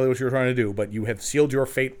directly really what you're trying to do, but you have sealed your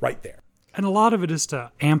fate right there. And a lot of it is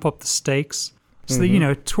to amp up the stakes. So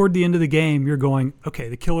that, toward the end of the game, you're going, okay,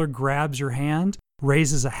 the killer grabs your hand,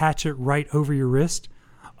 raises a hatchet right over your wrist.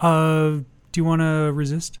 Do you want to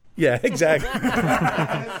resist? Yeah, exactly.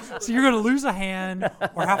 So you're going to lose a hand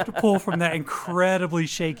or have to pull from that incredibly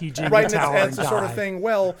shaky Jenga right, tower and it's the die. sort of thing,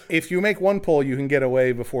 well, if you make one pull, you can get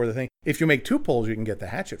away before the thing. If you make 2 pulls, you can get the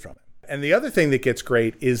hatchet from it. And the other thing that gets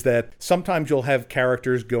great is that sometimes you'll have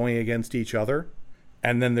characters going against each other,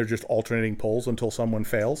 and then they're just alternating pulls until someone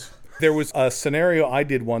fails. There was a scenario I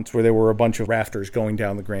did once where there were a bunch of rafters going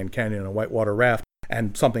down the Grand Canyon in a whitewater raft,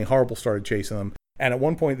 and something horrible started chasing them. And at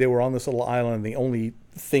one point, they were on this little island, and the only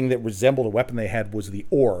thing that resembled a weapon they had was the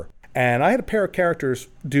oar. And I had a pair of characters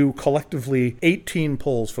do collectively 18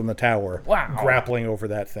 pulls from the tower, grappling over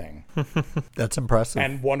that thing. That's impressive.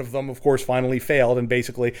 And one of them, of course, finally failed, and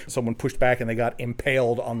basically someone pushed back and they got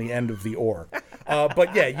impaled on the end of the oar.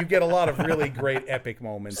 But yeah, you get a lot of really great epic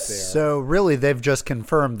moments there. So really, they've just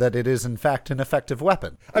confirmed that it is, in fact, an effective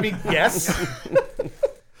weapon. I mean, yes.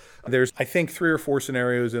 There's, I think, 3 or 4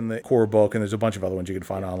 scenarios in the core book, and there's a bunch of other ones you can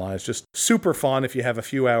find online. It's just super fun if you have a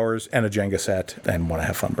few hours and a Jenga set and want to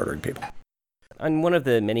have fun murdering people. On one of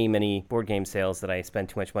the many, many board game sales that I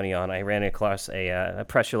spent too much money on, I ran across a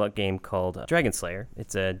press your luck game called Dragon Slayer.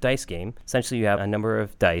 It's a dice game. Essentially, you have a number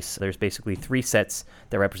of dice. There's basically 3 sets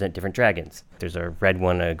that represent different dragons. There's a red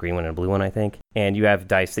one, a green one, and a blue one, I think. And you have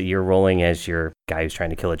dice that you're rolling as your guy who's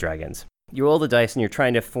trying to kill the dragons. You roll the dice and you're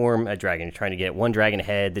trying to form a dragon. You're trying to get one dragon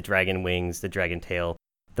head, the dragon wings, the dragon tail.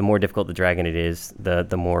 The more difficult the dragon it is, the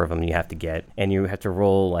more of them you have to get. And you have to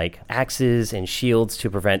roll like axes and shields to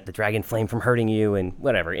prevent the dragon flame from hurting you and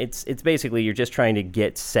whatever. It's basically you're just trying to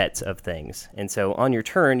get sets of things. And so on your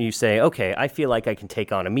turn, you say, okay, I feel like I can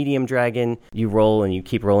take on a medium dragon. You roll and you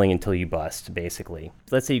keep rolling until you bust, basically.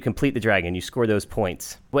 Let's say you complete the dragon, you score those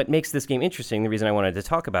points. What makes this game interesting, the reason I wanted to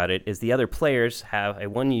talk about it, is the other players have a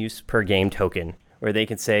 1 use per game token where they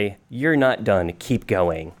can say, you're not done, keep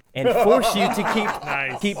going. And force you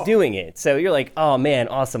to keep doing it. So you're like, oh man,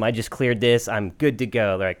 awesome, I just cleared this, I'm good to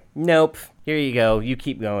go. They're like, nope, here you go, you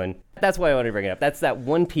keep going. That's why I wanted to bring it up. That's that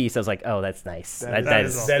one piece I was like, oh, that's nice. That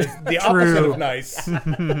is the opposite of nice.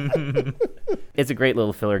 It's a great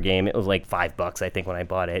little filler game. It was like $5, I think, when I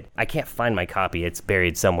bought it. I can't find my copy. It's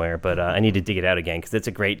buried somewhere, but I need to dig it out again because it's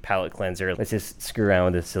a great palate cleanser. Let's just screw around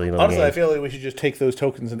with this silly little Honestly, game. I feel like we should just take those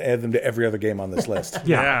tokens and add them to every other game on this list.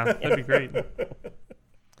 Yeah, that'd be great.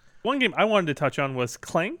 One game I wanted to touch on was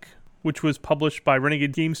Clank, which was published by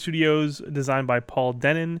Renegade Game Studios, designed by Paul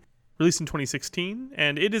Dennen, released in 2016,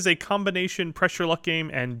 and it is a combination pressure luck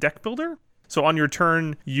game and deck builder. So on your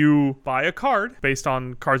turn, you buy a card based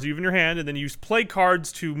on cards you have in your hand, and then you play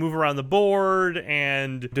cards to move around the board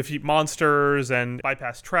and defeat monsters and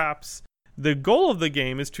bypass traps. The goal of the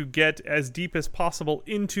game is to get as deep as possible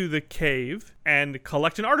into the cave and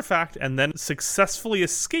collect an artifact and then successfully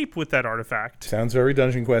escape with that artifact. Sounds very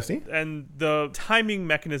Dungeon Questy. And the timing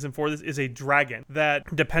mechanism for this is a dragon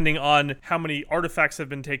that, depending on how many artifacts have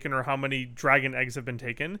been taken or how many dragon eggs have been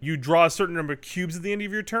taken, you draw a certain number of cubes at the end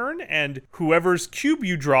of your turn, and whoever's cube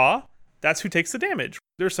you draw, that's who takes the damage.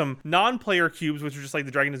 There's some non-player cubes, which are just like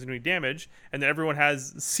the dragon doesn't do any damage, and then everyone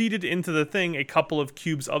has seeded into the thing a couple of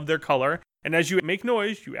cubes of their color. And as you make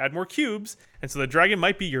noise, you add more cubes, and so the dragon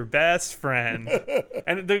might be your best friend.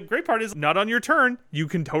 And the great part is, not on your turn, you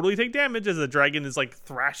can totally take damage as the dragon is like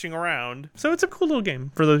thrashing around. So it's a cool little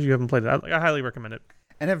game for those of you who haven't played it. I highly recommend it.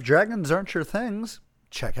 And if dragons aren't your things,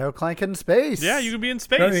 check out Clank in Space. Yeah, you can be in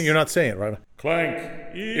space. No, you're not saying it, right?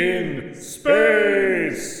 Clank in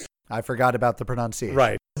space. I forgot about the pronunciation.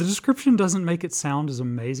 Right. The description doesn't make it sound as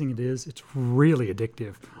amazing as it is. It's really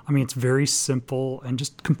addictive. I mean, it's very simple and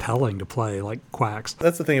just compelling to play, like Quacks.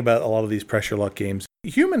 That's the thing about a lot of these pressure luck games.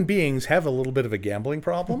 Human beings have a little bit of a gambling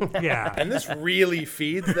problem. Yeah. And this really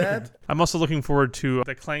feeds that. I'm also looking forward to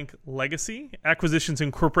the Clank Legacy Acquisitions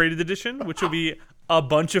Incorporated Edition, which will be a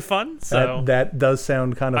bunch of fun. So That does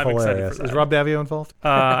sound kind of I'm excited hilarious. for Is that. Rob Davio involved?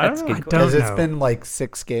 I don't know. I don't Because it's know. been like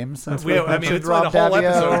 6 games since we I mean, mentioned it's been a Rob whole Davio.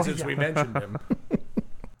 episode since we mentioned him.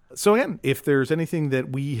 So again, if there's anything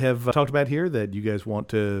that we have talked about here that you guys want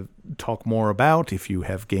to talk more about, if you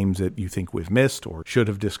have games that you think we've missed or should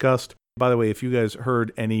have discussed. By the way, if you guys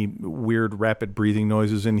heard any weird rapid breathing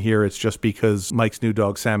noises in here, it's just because Mike's new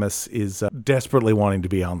dog Samus is desperately wanting to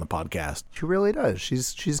be on the podcast. She really does.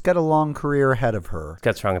 She's got a long career ahead of her.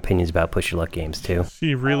 Got strong opinions about push your luck games too.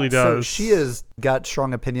 She really So does. she has got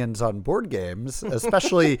strong opinions on board games,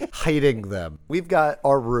 especially hiding them. We've got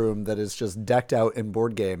our room that is just decked out in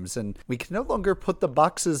board games, and we can no longer put the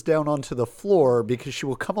boxes down onto the floor because she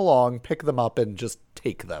will come along, pick them up, and just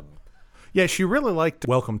take them. Yeah, she really liked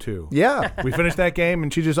Welcome To. Yeah, We finished that game,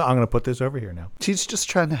 and she just, I'm going to put this over here now. she's just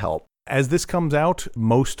trying to help. As this comes out,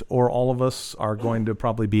 most or all of us are going to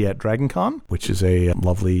probably be at DragonCon, which is a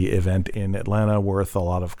lovely event in Atlanta worth a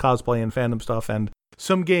lot of cosplay and fandom stuff and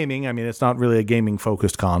some gaming. I mean, it's not really a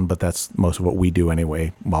gaming-focused con, but that's most of what we do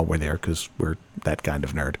anyway while we're there because we're that kind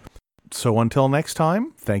of nerd. So until next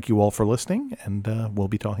time, thank you all for listening, and we'll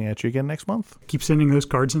be talking at you again next month. Keep sending those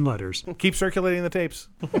cards and letters. Keep circulating the tapes.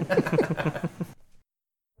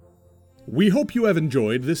 We hope you have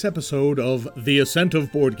enjoyed this episode of The Ascent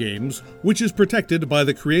of Board Games, which is protected by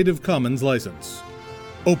the Creative Commons license.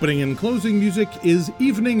 Opening and closing music is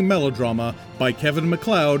Evening Melodrama by Kevin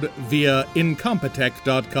MacLeod via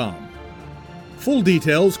Incompetech.com. Full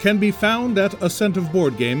details can be found at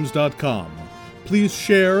ascentofboardgames.com. Please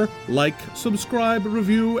share, like, subscribe,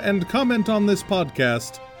 review, and comment on this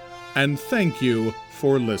podcast. And thank you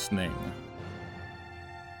for listening.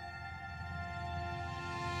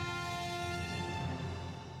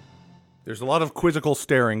 There's a lot of quizzical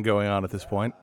staring going on at this point.